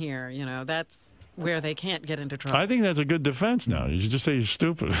contained in here. You know, that's where they can't get into trouble. I think that's a good defense now. You should just say you're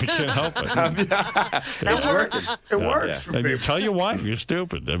stupid. I can't help it. It's working. It works. And you tell your wife you're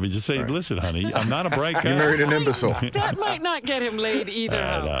stupid. I mean, just say, listen, honey, I'm not a bright guy. You married an imbecile. That might not get him laid either.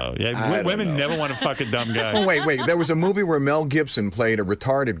 I know. Yeah, women never want to fuck a dumb guy. Oh, wait. There was a movie where Mel Gibson played a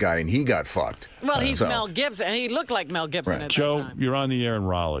retarded guy, and he got fucked. Well, he's Mel Gibson, and he looked like Mel Gibson at Joe, that time. you're on the air in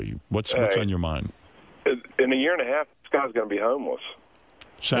Raleigh. What's on your mind? In a year and a half, this guy's going to be homeless.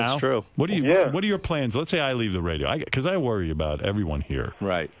 Sal, that's true. What are your plans? Let's say I leave the radio, because I worry about everyone here.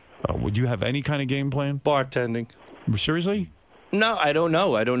 Right. Would you have any kind of game plan? Bartending. Seriously? No, I don't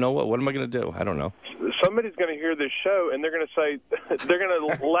know. I don't know what am I going to do? I don't know. somebody's going to hear this show and they're going to say, they're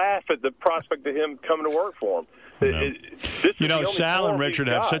going to laugh at the prospect of him coming to work for them. No. Sal and Richard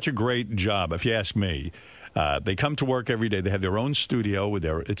have such a great job, if you ask me. They come to work every day. They have their own studio with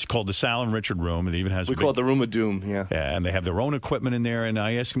it's called the Sal and Richard Room. It even has we call it the Room of Doom. Yeah, and they have their own equipment in there. And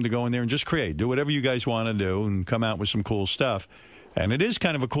I ask them to go in there and just do whatever you guys want to do, and come out with some cool stuff. And it is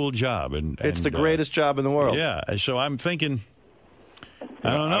kind of a cool job. And it's the greatest job in the world. Yeah. So I'm thinking, I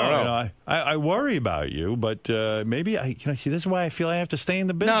don't know. I worry about you, but maybe see. This is why I feel I have to stay in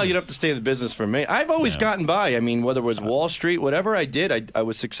the business. No, you don't have to stay in the business for me. I've always gotten by. I mean, whether it was Wall Street, whatever I did, I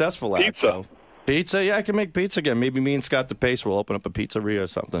was successful at. Pizza. Pizza, yeah, I can make pizza again. Maybe me and Scott the Pace will open up a pizzeria or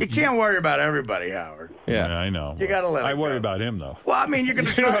something. You can't worry about everybody, Howard. Yeah, I know. You got to let. I worry about him though. Well, I mean, you're going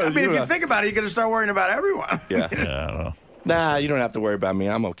to start. I mean, if you think about it, you're going to start worrying about everyone. Yeah. I don't know. Nah, you don't have to worry about me.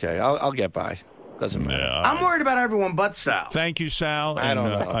 I'm okay. I'll get by. Doesn't matter. Yeah, I'm worried about everyone but Sal. Thank you, Sal. I don't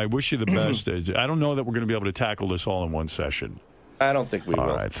know. I wish you the best. I don't know that we're going to be able to tackle this all in one session. I don't think we will.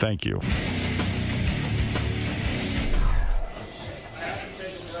 All right, thank you.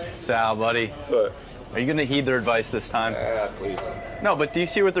 Sal, buddy. What? Are you going to heed their advice this time? Yeah, please. No, but do you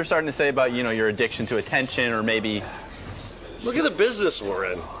see what they're starting to say about, your addiction to attention, or maybe... Look at the business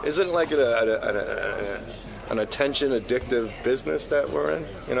we're in. Isn't it like an attention addictive business that we're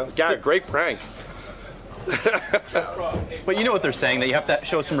in? Great prank. But you know what they're saying, that you have to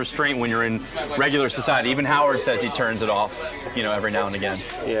show some restraint when you're in regular society. Even Howard says he turns it off, every now and again.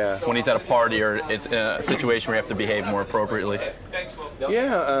 Yeah. When he's at a party or it's in a situation where you have to behave more appropriately.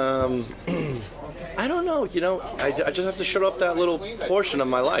 Yeah, I don't know, I just have to shut off that little portion of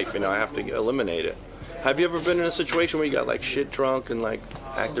my life, I have to eliminate it. Have you ever been in a situation where you got shit drunk and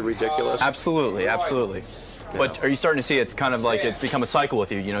acted ridiculous? Absolutely. Yeah. But are you starting to see it's kind of like it's become a cycle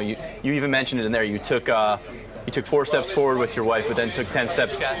with you? You even mentioned it in there. You took 4 steps forward with your wife, but then took 10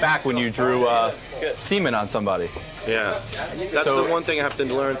 steps back when you drew semen on somebody. Yeah, that's the one thing I have to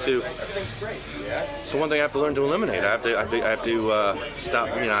learn to. It's the one thing I have to learn to eliminate. I have to stop.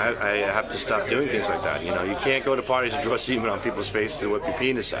 I have to stop doing things like that. You can't go to parties and draw semen on people's faces and whip your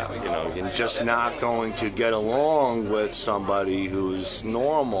penis out. You're just not going to get along with somebody who's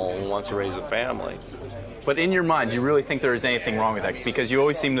normal and wants to raise a family. But in your mind, do you really think there is anything wrong with that? Because you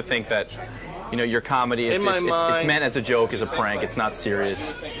always seem to think that, your comedy, it's meant as a joke, as a prank. It's not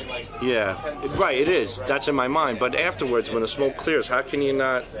serious. Yeah, right, it is. That's in my mind. But afterwards, when the smoke clears, how can you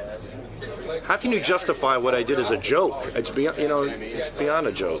justify what I did as a joke? It's beyond, it's beyond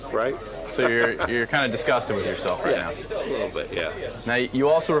a joke, right? So you're kind of disgusted with yourself right now. A little bit, yeah. Now, you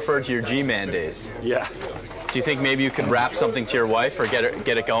also referred to your G-Man days. Yeah. Do you think maybe you could rap something to your wife or get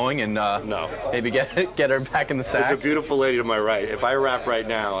it going and no. Maybe get her back in the sack? There's a beautiful lady to my right. If I rap right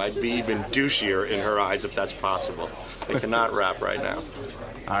now, I'd be even douchier in her eyes if that's possible. I cannot rap right now.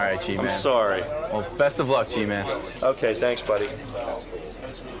 All right, G-Man. I'm sorry. Well, best of luck, G-Man. Okay, thanks, buddy.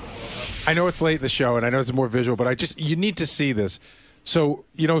 I know it's late in the show, and I know it's more visual, but you need to see this. So,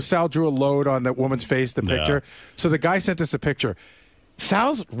 Sal drew a load on that woman's face, the picture. So the guy sent us a picture.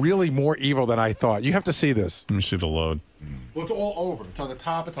 Sal's really more evil than I thought. You have to see this. Let me see the load. Well, it's all over. It's on the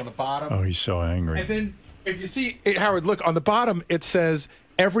top. It's on the bottom. Oh, he's so angry. And then, if you see, Howard, look, on the bottom, it says,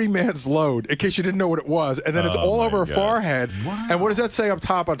 every man's load, in case you didn't know what it was. And then it's all over her forehead. Wow. And what does that say on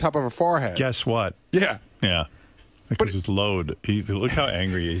top of her forehead? Guess what? Yeah. Yeah. Because it's load. Look how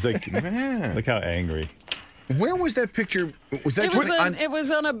angry he is. He's like, look how angry. Where was that picture? Was that it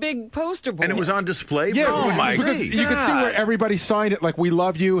was on a big poster board. And it was on display? Yeah, oh my God. You can see where everybody signed it, like, we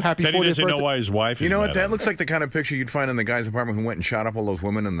love you, happy 40th birthday. He doesn't know why his wife is You know what? mad. That looks like the kind of picture you'd find in the guy's apartment who went and shot up all those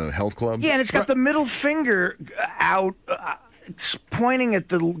women in the health club. Yeah, and it's got the middle finger out, pointing at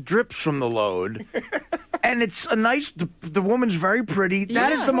the drips from the load. And it's a nice, the woman's very pretty.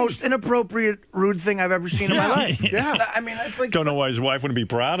 That is the most inappropriate, rude thing I've ever seen in my life. Yeah. I mean, I think. Don't know why his wife wouldn't be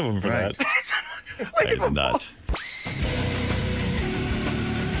proud of him for that. That's nuts.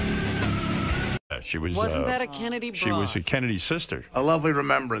 She was. Wasn't that a Kennedy broad? She was a Kennedy sister. A lovely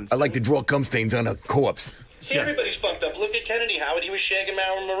remembrance. I like to draw cum stains on a corpse. See, everybody's fucked up. Look at Kennedy, Howard. He was shagging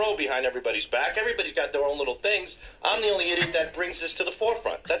Marilyn Monroe behind everybody's back. Everybody's got their own little things. I'm the only idiot that brings this to the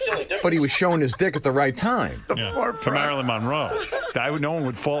forefront. That's the only difference. But he was showing his dick at the right time. To Marilyn Monroe. No one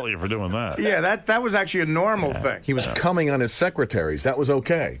would fault you for doing that. Yeah, that was actually a normal thing. He was coming on his secretaries. That was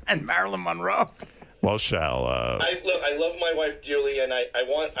okay. And Marilyn Monroe. Well, Sal. I love my wife dearly, and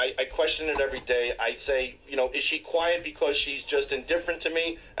I question it every day. I say, is she quiet because she's just indifferent to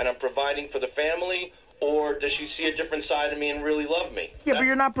me and I'm providing for the family? Or does she see a different side of me and really love me? Yeah, but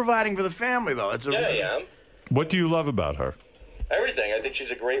you're not providing for the family, though. Yeah, I am. What do you love about her? Everything. I think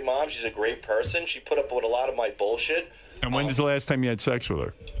she's a great mom. She's a great person. She put up with a lot of my bullshit. And when's the last time you had sex with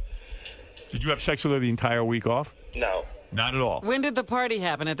her? Did you have sex with her the entire week off? No. Not at all. When did the party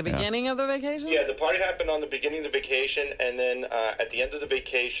happen? At the beginning of the vacation? Yeah, the party happened on the beginning of the vacation, and then at the end of the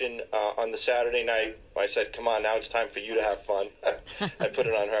vacation, on the Saturday night, I said, come on, now it's time for you to have fun. I put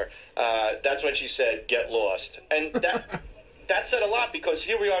it on her. That's when she said, get lost. And that said a lot, because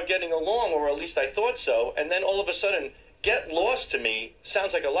here we are getting along, or at least I thought so, and then all of a sudden, get lost to me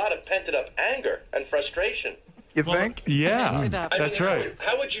sounds like a lot of pent-up anger and frustration. You think? Yeah, that's right.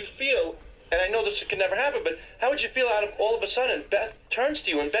 How would you feel? And I know this can never happen, but how would you feel out of all of a sudden Beth turns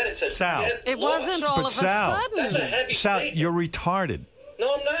to you in bed and says, Sal. It wasn't all of a sudden. That's a heavy Sal, statement. you're retarded.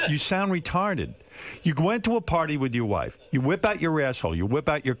 No, I'm not. You sound retarded. You went to a party with your wife. You whip out your asshole. You whip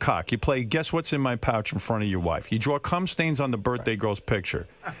out your cock. You play Guess What's in My Pouch in front of your wife. You draw cum stains on the birthday girl's picture.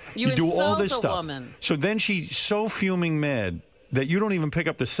 You do all this insult a stuff. woman. So then she's so fuming mad that you don't even pick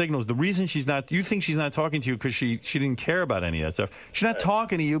up the signals. The reason you think she's not talking to you because she didn't care about any of that stuff. She's not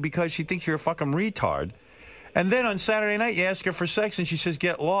talking to you because she thinks you're a fucking retard. And then on Saturday night, you ask her for sex, and she says,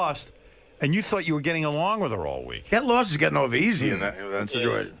 get lost. And you thought you were getting along with her all week. Get lost is getting over easy in that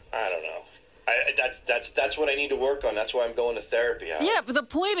situation. I don't know. That's what I need to work on. That's why I'm going to therapy. Yeah, but the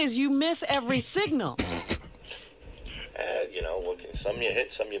point is you miss every signal. You know, some you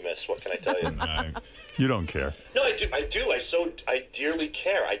hit, some you miss. What can I tell you? You don't care. No, I do. I dearly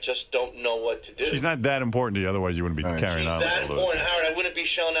care. I just don't know what to do. She's not that important to you, otherwise you wouldn't be carrying on. She's that with her. important, Howard. I wouldn't be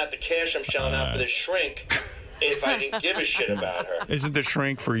shelling out the cash I'm shelling out for the shrink if I didn't give a shit about her. Isn't the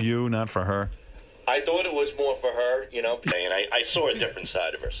shrink for you, not for her? I thought it was more for her, you know, and I saw a different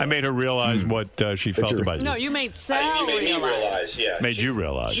side of her. So. I made her realize what she felt about you. No, you made Sal you made me realize, yeah. Made you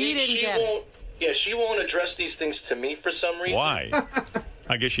realize. She didn't get it. Yeah, she won't address these things to me for some reason. Why?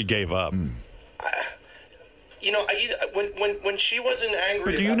 I guess she gave up. You know, when she wasn't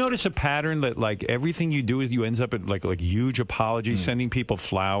angry. But do you notice a pattern that like everything you do is you ends up at like huge apologies, sending people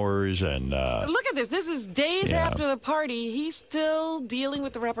flowers and. Look at this. This is days after the party. He's still dealing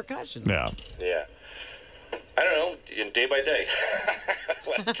with the repercussions. Yeah. Yeah. I don't know. Day by day.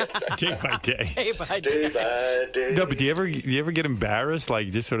 Day by day. Day by day. Day by day. No, but do you ever get embarrassed? Like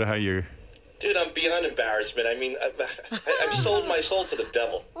just sort of how you're. Dude, I'm beyond embarrassment. I mean, I've sold my soul to the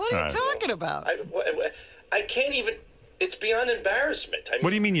devil. What are you talking about? I can't even. It's beyond embarrassment. I mean,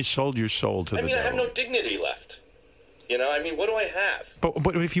 What do you mean you sold your soul to the devil? I have no dignity left. You know, I mean, what do I have?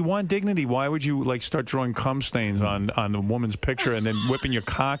 But if you want dignity, why would you like start drawing cum stains on the woman's picture and then whipping your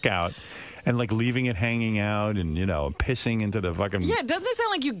cock out and like leaving it hanging out and pissing into the fucking? Yeah, doesn't it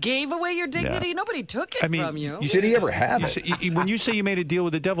sound like you gave away your dignity? Yeah. Nobody took it from you. Did he ever have it? When you say you made a deal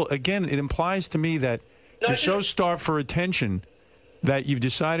with the devil, again, it implies to me that you're so starved for attention that you've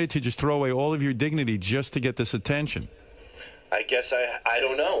decided to just throw away all of your dignity just to get this attention. I guess I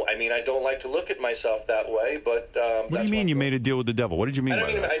don't know. I mean, I don't like to look at myself that way, but what do you mean you made a deal with the devil? What did you mean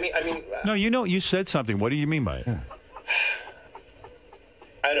by that? I mean. No, you said something. What do you mean by it?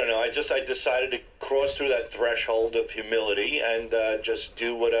 I don't know. I decided to cross through that threshold of humility and just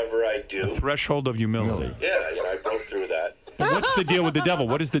do whatever I do. The threshold of humility. Yeah, I broke through that. But what's the deal with the devil?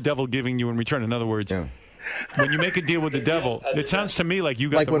 What is the devil giving you in return? In other words, when you make a deal with the devil, it sounds to me like you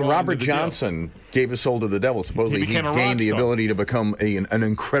got like the when wrong Robert end of the deal. Johnson gave his soul to the devil. Supposedly he became a rock gained the star. ability to become an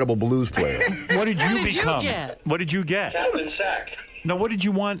incredible blues player. What did you What did you become? get? What did you get? Captain Sack. No, what did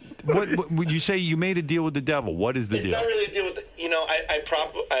you want? What would you say you made a deal with the devil? What is the It's deal? not really a deal with.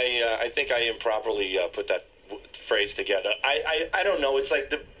 I think I improperly put that phrase together. I don't know. It's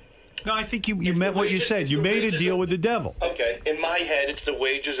like the. No, I think you meant what you said. You made a deal with the devil. Okay, in my head, it's the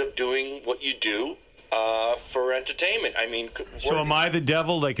wages of doing what you do for entertainment. I mean, So am I the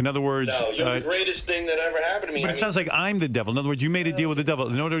devil? Like, in other words... No, you're the greatest thing that ever happened to me. But it sounds like I'm the devil. In other words, you made a deal with the devil.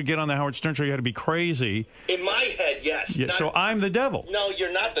 In order to get on the Howard Stern show, you had to be crazy. In my head, yes. Yeah, so I'm the devil. No,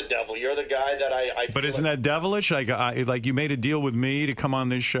 you're not the devil. You're the guy that I But isn't that devilish? Like you made a deal with me to come on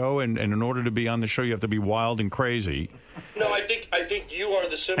this show, and in order to be on the show, you have to be wild and crazy. No, I think you are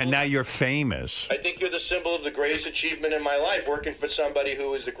the symbol. And now you're famous. I think you're the symbol of the greatest achievement in my life, working for somebody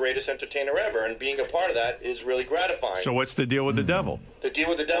who is the greatest entertainer ever, and being a part of that is really gratifying. So what's the deal with the devil? The deal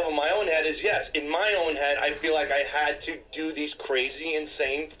with the devil in my own head is yes. In my own head, I feel like I had to do these crazy,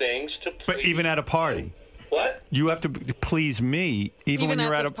 insane things to please. But even at a party. What? You have to please me even when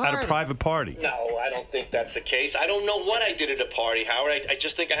you're at a private party. No, I don't think that's the case. I don't know what I did at a party, Howard. I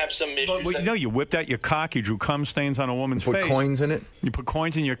just think I have some issues. Well, no, you whipped out your cock. You drew cum stains on a woman's face. Put coins in it? You put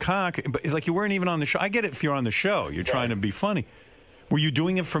coins in your cock. But like you weren't even on the show. I get it if you're on the show. You're trying to be funny. Were you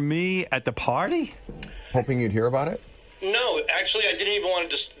doing it for me at the party? Hoping you'd hear about it? No, actually, I didn't even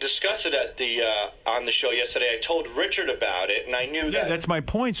want to discuss it at the on the show yesterday. I told Richard about it, and I knew that. Yeah, that's my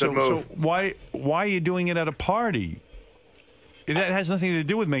point. So why are you doing it at a party? that has nothing to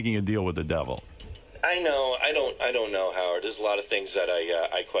do with making a deal with the devil. I know. I don't know, Howard. There's a lot of things that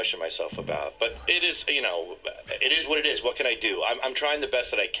I question myself about. But it is, it is what it is. What can I do? I'm trying the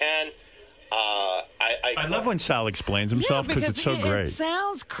best that I can. I love when Sal explains himself because it's so great. It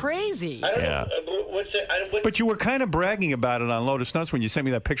sounds crazy. I don't know. What's it? But you were kind of bragging about it on Lotus Nuts when you sent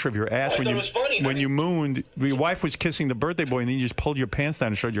me that picture of your ass. I thought it was funny. When you mooned, your wife was kissing the birthday boy, and then you just pulled your pants down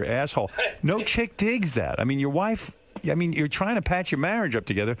and showed your asshole. No chick digs that. I mean, your wife. I mean, you're trying to patch your marriage up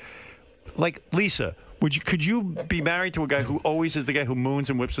together. Like, Lisa, could you be married to a guy who always is the guy who moons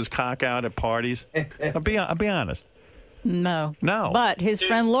and whips his cock out at parties? I'll be honest. No. No. But his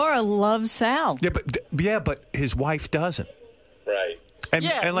friend Laura loves Sal. Yeah, but his wife doesn't. Right. And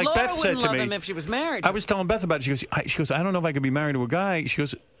like Laura Beth said wouldn't to love me, him if she was married. I was telling Beth about it. She goes, I don't know if I could be married to a guy. She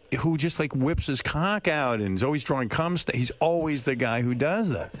goes, who just like whips his cock out and is always drawing cum. He's always the guy who does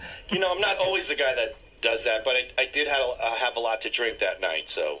that. I'm not always the guy that does that, but I did have a lot to drink that night,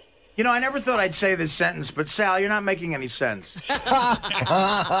 so. I never thought I'd say this sentence, but Sal, you're not making any sense. That's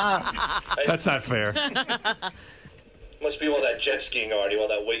not fair. Must be all that jet skiing, Artie, all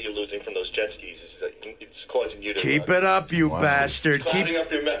that weight you're losing from those jet skis. It's causing you to... Keep it up, you bastard. Clouding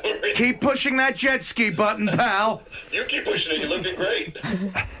up your memory. Keep pushing that jet ski button, pal. You keep pushing it. You're looking great.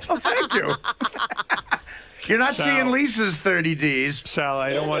 Oh, thank you. You're not seeing Lisa's 30 Ds. Sal,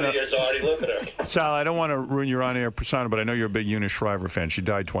 I don't want to... Look at her. Sal, I don't want to ruin your on-air persona, but I know you're a big Eunice Shriver fan. She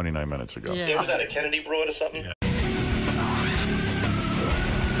died 29 minutes ago. Yeah, was that a Kennedy broad or something? Yeah.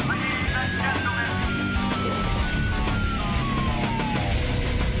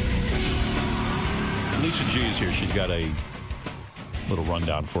 Lisa G is here. She's got a little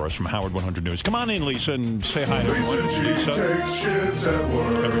rundown for us from Howard 100 News. Come on in, Lisa, and say hi to everyone. Lisa takes shits at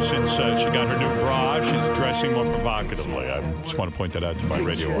work. Ever since she got her new bra, she's dressing more provocatively. I just want to point that out to my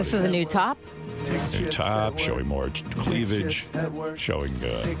radio audience. This is a new top? New top, showing more cleavage, showing...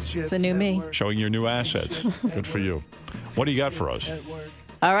 it's a new me. Showing your new assets. Good for you. What do you got for us?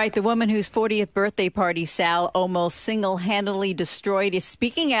 All right, the woman whose 40th birthday party Sal almost single-handedly destroyed is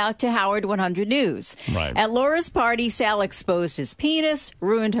speaking out to Howard 100 News. Right. At Laura's party, Sal exposed his penis,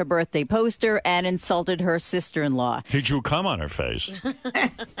 ruined her birthday poster, and insulted her sister-in-law. He drew cum on her face.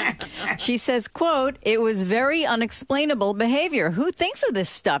 She says, quote, "It was very unexplainable behavior. Who thinks of this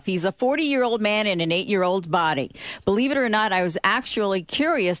stuff? He's a 40-year-old man in an 8-year-old body. Believe it or not, I was actually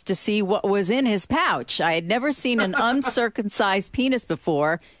curious to see what was in his pouch. I had never seen an uncircumcised penis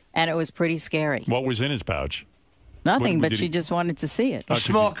before, and it was pretty scary." What was in his pouch? Nothing, but she just wanted to see it. A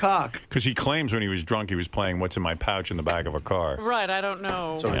small cock. Because he claims when he was drunk he was playing What's in My Pouch in the back of a car. Right, I don't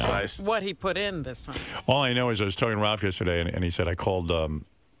know what he put in this time. All I know is I was talking to Ralph yesterday, and he said, I called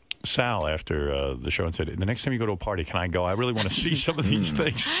Sal after the show and said, the next time you go to a party, can I go? I really want to see some of these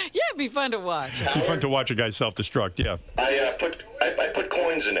things. Yeah, it'd be fun to watch. It'd be fun to watch a guy self-destruct, yeah. I put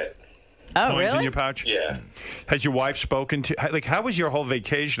coins in it. Oh, coins really? in your pouch? Yeah. Has your wife spoken to... Like, how was your whole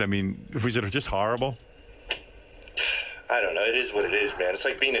vacation? I mean, was it just horrible? I don't know. It is what it is, man. It's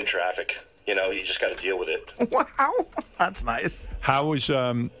like being in traffic. You just got to deal with it. Wow. That's nice. How was...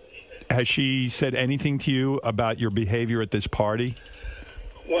 has she said anything to you about your behavior at this party?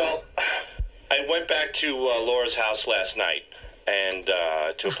 Well, I went back to Laura's house last night and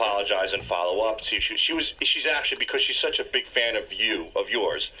to apologize and follow up. See, she's actually, because she's such a big fan of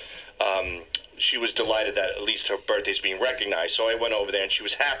yours, she was delighted that at least her birthday's being recognized. So I went over there, and she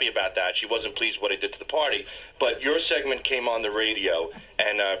was happy about that. She wasn't pleased with what I did to the party. But your segment came on the radio,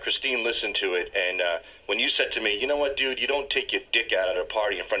 and Christine listened to it. And when you said to me, you know what, dude, you don't take your dick out at a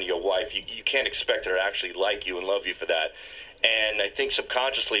party in front of your wife. You can't expect her to actually like you and love you for that. And I think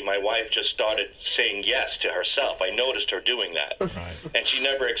subconsciously my wife just started saying yes to herself. I noticed her doing that. Right. And she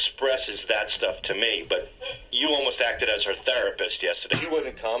never expresses that stuff to me. But you almost acted as her therapist yesterday. She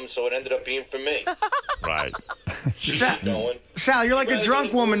wouldn't come, so it ended up being for me. Right. Sal, you're like a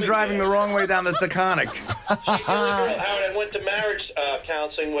drunk woman driving the wrong way down the Taconic. She's the only girl, Howard. I went to marriage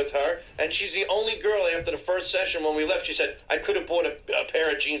counseling with her, and she's the only girl after the first session when we left. She said, I could have bought a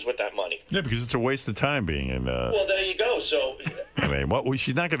pair of jeans with that money. Yeah, because it's a waste of time being in... Well, there you go. So... I mean,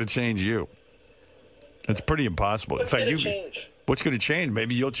 she's not going to change you. It's pretty impossible. What's going to change? What's going to change?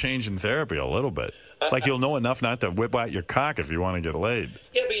 Maybe you'll change in therapy a little bit. Like you'll know enough not to whip out your cock if you want to get laid.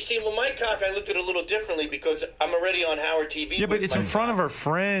 Yeah, but you see, with my cock, I looked at it a little differently because I'm already on Howard TV. Yeah, but it's in front of her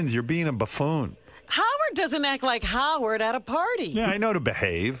friends. You're being a buffoon. Howard doesn't act like Howard at a party. Yeah, I know to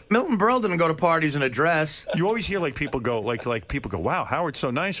behave. Milton Berle didn't go to parties in a dress. You always hear people go, wow, Howard's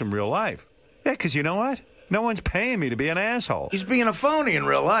so nice in real life. Yeah, because you know what? No one's paying me to be an asshole. He's being a phony in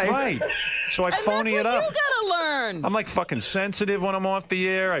real life. Right. So I phony it up. You gotta learn. I'm like fucking sensitive when I'm off the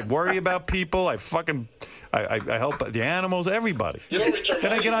air. I worry about people. I help the animals, everybody. You don't return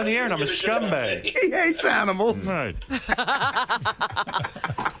Then I get on the air and I'm a scumbag. He hates animals. Right. I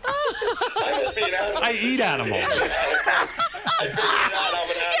must be an animal. I eat animals. I figured it out. I'm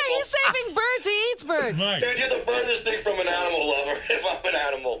an animal. Yeah, he's saving birds. He eats birds. Dude, you're the furthest thing from an animal lover. If I'm an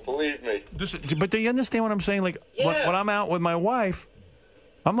animal, believe me. But do you understand what I'm saying? Like, when I'm out with my wife,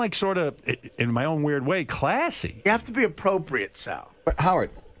 I'm like sort of, in my own weird way, classy. You have to be appropriate, Sal. But Howard,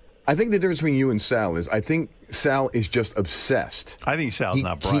 I think the difference between you and Sal is I think Sal is just obsessed. I think Sal's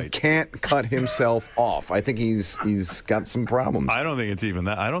not bright. He can't cut himself off. I think he's got some problems. I don't think it's even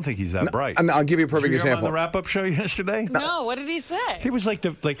that. I don't think he's that bright. I'll give you a perfect Did you hear him example. on the wrap-up show yesterday? No, what did he say? He was like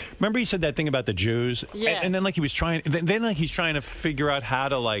remember he said that thing about the Jews? Yes. And then like he was trying, then like he's trying to figure out how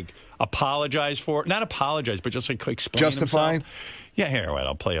to like apologize for it. Not apologize, but just like explain Justify? himself. Yeah, here, wait,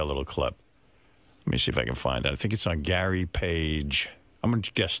 I'll play a little clip. Let me see if I can find it. I think it's on Gary Page. I'm going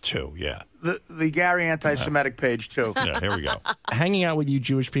to guess 2, yeah. The Gary anti-Semitic page, too. Yeah, here we go. Hanging out with you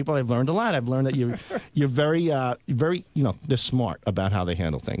Jewish people, I've learned a lot. I've learned that you're very, they're smart about how they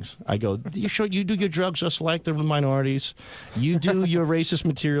handle things. I go, you do your drugs just like the minorities. You do your racist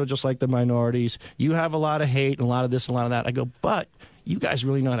material just like the minorities. You have a lot of hate and a lot of this and a lot of that. I go, but you guys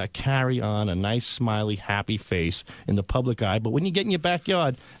really know how to carry on a nice, smiley, happy face in the public eye. But when you get in your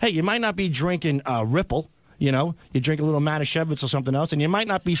backyard, hey, you might not be drinking Ripple. You know, you drink a little Manischewitz or something else, and you might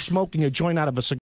not be smoking a joint out of a cigar.